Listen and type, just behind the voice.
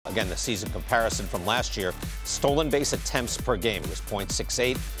again, the season comparison from last year, stolen base attempts per game. It was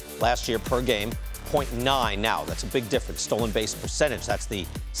 0.68 last year per game, 0.9 now. That's a big difference. Stolen base percentage, that's the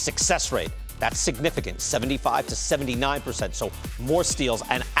success rate. That's significant, 75 to 79%. So more steals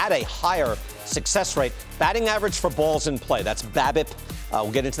and at a higher success rate. Batting average for balls in play, that's BABIP.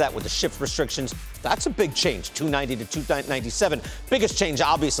 We'll get into that with the shift restrictions. That's a big change, 290 to 297. Biggest change,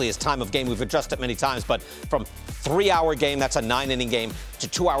 obviously, is time of game. We've addressed it many times, but from 3-hour game, that's a 9-inning game, to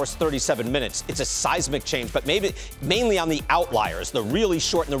 2 hours, 37 minutes. It's a seismic change, but maybe mainly on the outliers, the really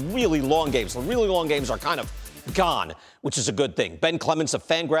short and the really long games. The really long games are kind of gone, which is a good thing. Ben Clemens of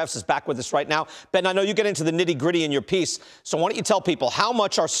Fangraphs is back with us right now. Ben, I know you get into the nitty-gritty in your piece, so why don't you tell people how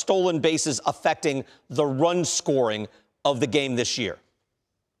much are stolen bases affecting the run scoring of the game this year?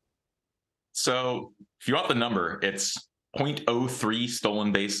 So if you want the number, it's 0.03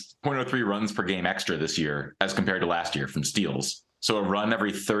 stolen base, 0.03 runs per game extra this year as compared to last year from steals. So a run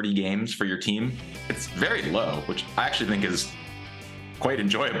every 30 games for your team, it's very low, which I actually think is quite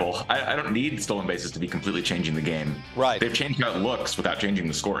enjoyable. I don't need stolen bases to be completely changing the game. Right. They've changed how it looks without changing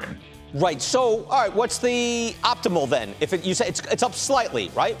the scoring. Right. So, all right, what's the optimal then? If you say it's up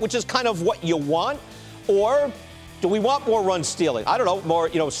slightly, right, which is kind of what you want, or do we want more run stealing? I don't know,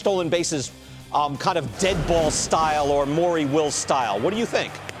 more, stolen bases, kind of dead ball style or Maury Will style. What do you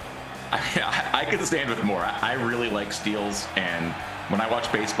think? I could stand with more. I really like steals, and when I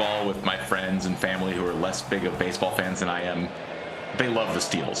watch baseball with my friends and family who are less big of baseball fans than I am, they love the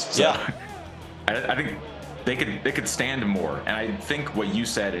steals. So yeah. I think they could stand more. And I think what you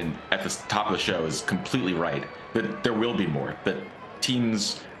said at the top of the show is completely right, that there will be more, that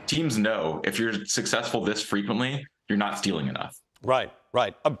teams know if you're successful this frequently, you're not stealing enough. Right,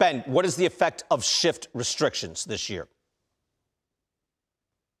 right. Ben, what is the effect of shift restrictions this year?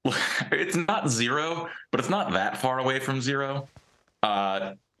 It's not zero, but it's not that far away from zero.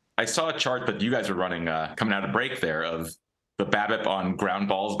 I saw a chart that you guys were running coming out of break there of the BABIP on ground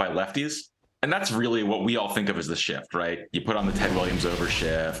balls by lefties. And that's really what we all think of as the shift, right? You put on the Ted Williams over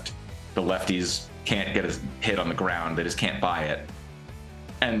shift. The lefties can't get a hit on the ground. They just can't buy it.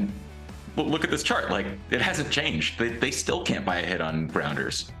 And look at this chart. Like, it hasn't changed. They still can't buy a hit on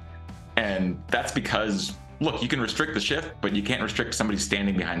grounders. And that's because, look, you can restrict the shift, but you can't restrict somebody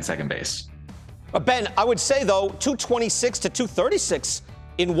standing behind second base. Ben, I would say, though, 226 to 236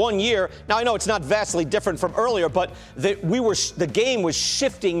 in 1 year. Now, I know it's not vastly different from earlier, but the game was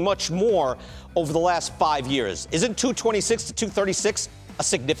shifting much more over the last 5 years. Isn't 226 to 236 a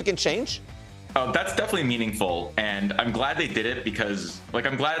significant change? Oh, that's definitely meaningful, and I'm glad they did it because,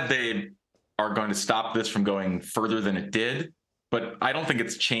 I'm glad they are going to stop this from going further than it did, but I don't think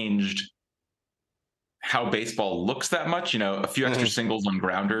it's changed how baseball looks that much. A few extra singles on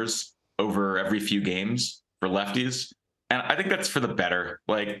grounders over every few games for lefties. And I think that's for the better.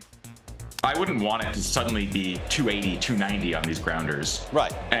 I wouldn't want it to suddenly be 280, 290 on these grounders.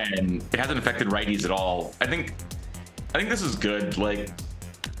 Right. And it hasn't affected righties at all. I think this is good.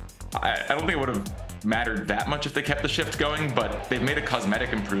 I don't think it would have mattered that much if they kept the shift going, but they've made a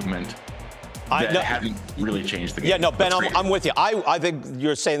cosmetic improvement that hasn't really changed the game. Yeah, no, Ben, I'm with you. I think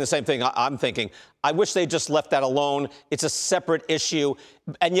you're saying the same thing I'm thinking. I wish they just left that alone. It's a separate issue,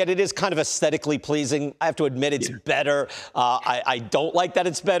 and yet it is kind of aesthetically pleasing. I have to admit it's better. I don't like that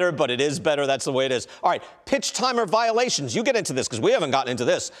it's better, but it is better. That's the way it is. All right, pitch timer violations. You get into this because we haven't gotten into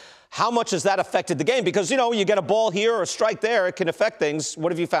this. How much has that affected the game? Because, you get a ball here or a strike there, it can affect things.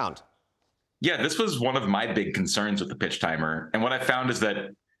 What have you found? Yeah, this was one of my big concerns with the pitch timer. And what I found is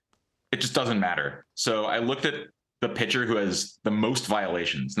that it just doesn't matter. So I looked at the pitcher who has the most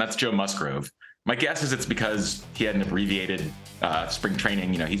violations, and that's Joe Musgrove. My guess is it's because he had an abbreviated spring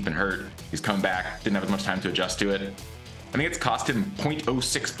training. He's been hurt. He's come back, didn't have as much time to adjust to it. I think it's cost him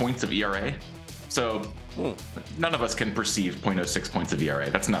 0.06 points of ERA. So none of us can perceive 0.06 points of ERA.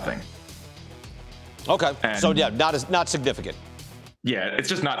 That's nothing. Okay. So, yeah, not significant. Yeah, it's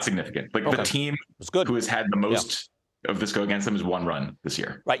just not significant. The team who has had the most of this go against them is 1 run this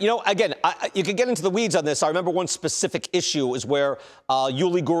year. Right. Again, you can get into the weeds on this. I remember one specific issue is where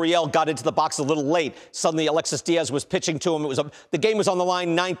Yuli Gurriel got into the box a little late. Suddenly, Alexis Diaz was pitching to him. The game was on the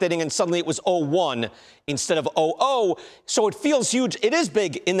line, 9th inning, and suddenly it was 0-1 instead of 0-0. So it feels huge. It is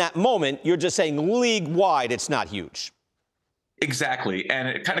big in that moment. You're just saying league-wide, it's not huge. Exactly. And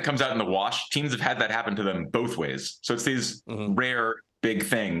it kind of comes out in the wash. Teams have had that happen to them both ways. So it's these rare, big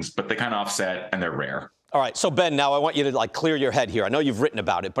things, but they kind of offset, and they're rare. All right, so Ben, now I want you to clear your head here. I know you've written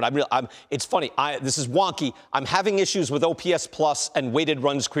about it, but it's funny. This is wonky. I'm having issues with OPS plus and weighted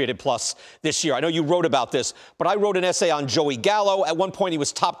runs created plus this year. I know you wrote about this, but I wrote an essay on Joey Gallo. At one point, he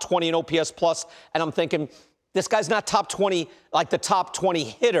was top 20 in OPS plus, and I'm thinking, This guy's not top 20, like the top 20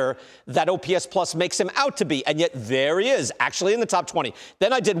 hitter that OPS Plus makes him out to be. And yet there he is, actually in the top 20.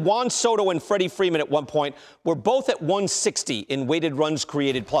 Then I did Juan Soto and Freddie Freeman at one point. We're both at 160 in weighted runs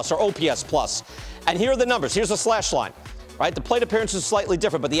created plus, or OPS Plus. And here are the numbers. Here's the slash line, right? The plate appearance is slightly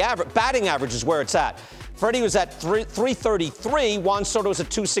different, but the batting average is where it's at. Freddie was at 333. Juan Soto was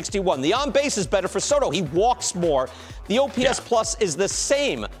at 261. The on-base is better for Soto. He walks more. The OPS Plus is the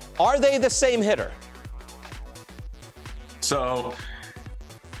same. Are they the same hitter? So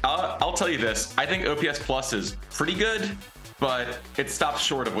I'll tell you this. I think OPS Plus is pretty good, but it stops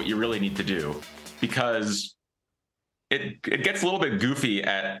short of what you really need to do because it gets a little bit goofy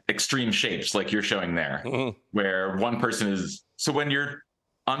at extreme shapes like you're showing there, where one person is. So when you're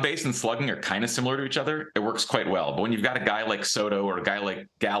on base and slugging are kind of similar to each other, it works quite well. But when you've got a guy like Soto or a guy like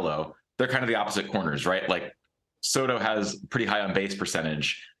Gallo, they're kind of the opposite corners, right? Like Soto has pretty high on base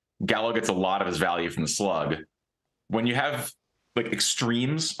percentage. Gallo gets a lot of his value from the slug. When you have like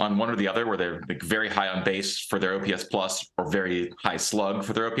extremes on one or the other, where they're like very high on base for their OPS Plus or very high slug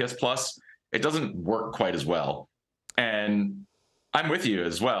for their OPS Plus, it doesn't work quite as well. And I'm with you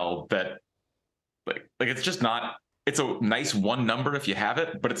as well that like it's just not. It's a nice one number if you have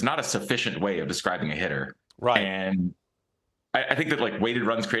it, but it's not a sufficient way of describing a hitter. Right. And I think that like weighted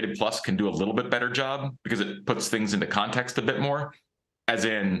runs created plus can do a little bit better job because it puts things into context a bit more. As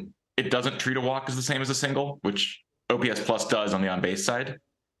in, it doesn't treat a walk as the same as a single, which OPS Plus does on the on-base side.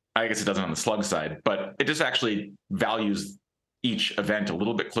 I guess it doesn't on the slug side, but it just actually values each event a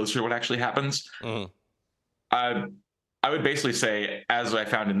little bit closer to what actually happens. I would basically say, as I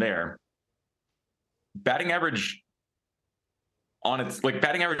found in there, batting average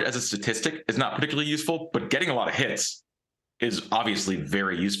as a statistic is not particularly useful, but getting a lot of hits is obviously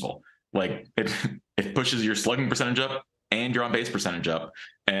very useful. Like it pushes your slugging percentage up and your on-base percentage up.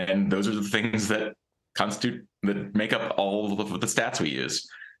 And those are the things that make up all of the stats we use.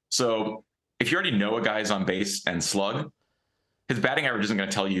 So if you already know a guy's on base and slug, his batting average isn't going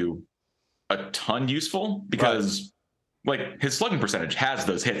to tell you a ton useful because like his slugging percentage has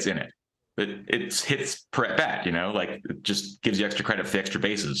those hits in it. It's hits per at bat, like it just gives you extra credit for the extra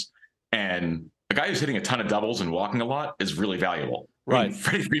bases. And a guy who's hitting a ton of doubles and walking a lot is really valuable. Right. I mean,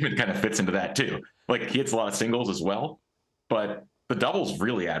 Freddie Freeman kind of fits into that too. Like he hits a lot of singles as well, but the doubles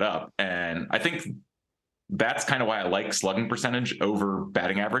really add up. And I think that's kind of why I like slugging percentage over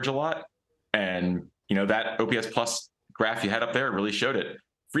batting average a lot. And, that OPS Plus graph you had up there really showed it.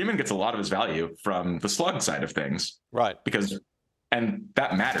 Freeman gets a lot of his value from the slug side of things. Right. And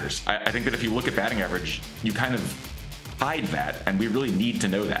that matters. I think that if you look at batting average, you kind of hide that, and we really need to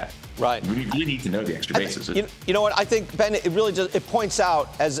know that. Right. We really need to know the extra bases. You know what? I think, Ben, it really does. It points out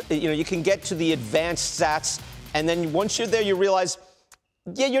as, you can get to the advanced stats, and then once you're there, you realize,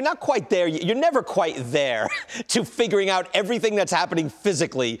 you're not quite there. You're never quite there to figuring out everything that's happening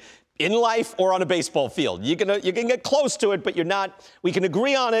physically in life or on a baseball field. You can get close to it, but you're not. We can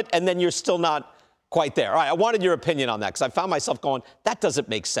agree on it, and then you're still not quite there. All right, I wanted your opinion on that because I found myself going, that doesn't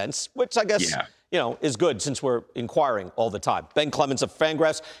make sense, which I guess, is good since we're inquiring all the time. Ben Clemens of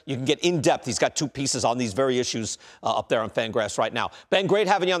Fangraphs. You can get in depth. He's got 2 pieces on these very issues up there on Fangraphs right now. Ben, great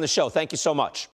having you on the show. Thank you so much.